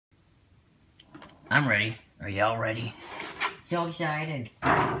I'm ready. Are y'all ready? So excited.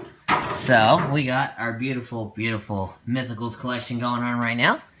 So, we got our beautiful, beautiful Mythicals collection going on right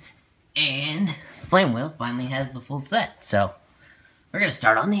now. And Flame Wheel finally has the full set. So, we're going to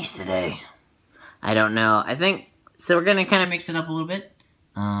start on these today. I don't know. So we're going to kind of mix it up a little bit.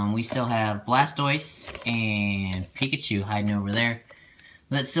 We still have Blastoise and Pikachu hiding over there.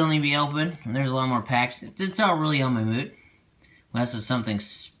 That still need to be opened. There's a lot more packs. It's all really on my mood. We also have something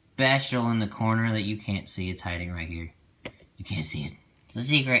special in the corner that you can't see. It's hiding right here. You can't see it. It's a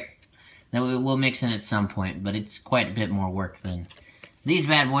secret. That we'll mix in at some point, but it's quite a bit more work than these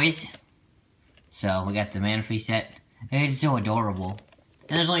bad boys. So we got the Manaphy set. It's so adorable.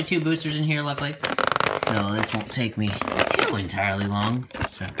 And there's only 2 boosters in here, luckily. So this won't take me too entirely long.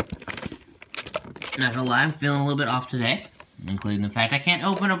 So, not gonna lie, I'm feeling a little bit off today. Including the fact I can't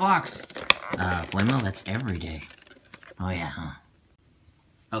open a box. Flame Wheel, that's every day. Oh yeah, huh?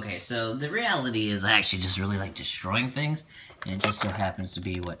 Okay, so the reality is I actually just really like destroying things. And it just so happens to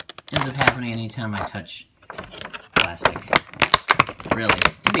be what ends up happening anytime I touch plastic. Really,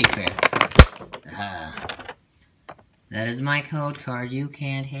 to be fair. That is my code card. You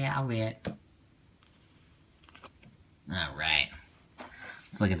can't have it. Alright.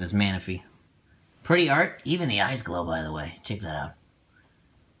 Let's look at this Manaphy. Pretty art. Even the eyes glow, by the way. Check that out.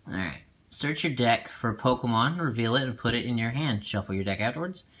 Alright. Search your deck for a Pokemon, reveal it, and put it in your hand. Shuffle your deck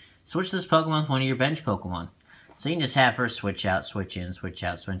afterwards. Switch this Pokemon with one of your bench Pokemon. So you can just have her switch out, switch in, switch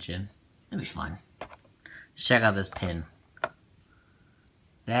out, switch in. That'd be fun. Just check out this pin.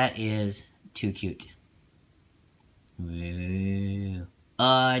 That is too cute. Ooh.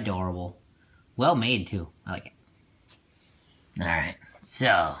 Adorable. Well made, too. I like it. Alright,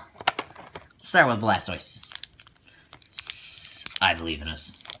 so start with Blastoise. I believe in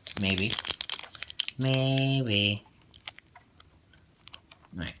us. Maybe. Maybe.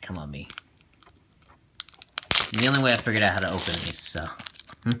 Alright, come on, me. The only way I figured out how to open these, so.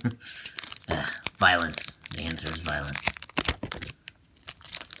 Violence. The answer is violence.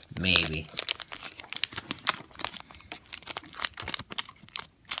 Maybe.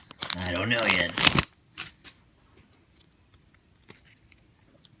 I don't know yet.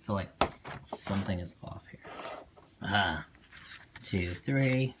 I feel like something is off here. 2,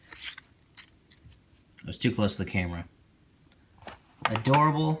 3. I was too close to the camera.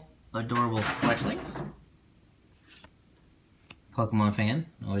 Adorable, adorable Fletchlings. Pokemon fan,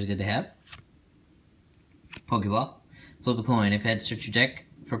 always good to have. Pokeball. Flip a coin. If head, search your deck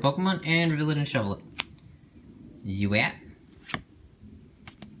for Pokemon and reveal it and shovel it. Zuat.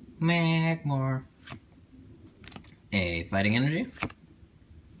 Magmar. A Fighting Energy.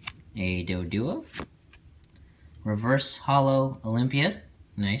 A Doduo. Reverse Hollow Olympia.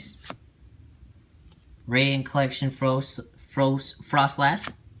 Nice. Radiant Collection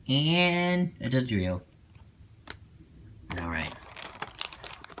Frostlass. And a Dodrio. Alright.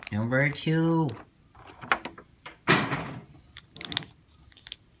 Number 2.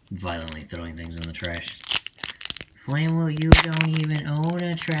 Violently throwing things in the trash. Flame Wheel, you don't even own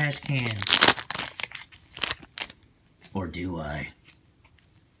a trash can. Or do I?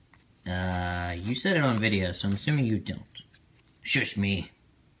 You said it on video, so I'm assuming you don't. Shush me.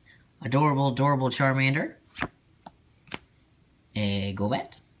 Adorable, adorable Charmander. A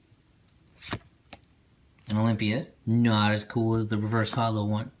Golbat. An Olympia. Not as cool as the reverse hollow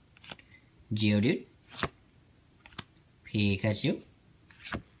one. Geodude. Pikachu.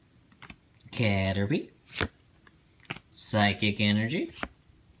 Caterpie. Psychic Energy.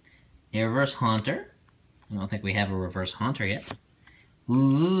 A reverse Haunter. I don't think we have a reverse Haunter yet.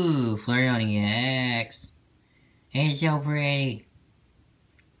 Ooh, Flareon EX. It's so pretty.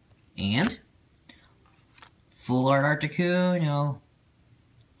 And Full Art Articuno.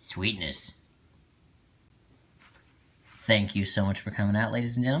 Sweetness. Thank you so much for coming out,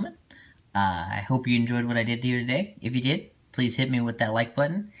 ladies and gentlemen. I hope you enjoyed what I did here today. If you did, please hit me with that like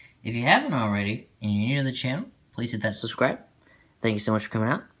button. If you haven't already, and you're new to the channel, please hit that subscribe. Thank you so much for coming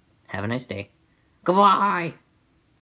out. Have a nice day. Goodbye!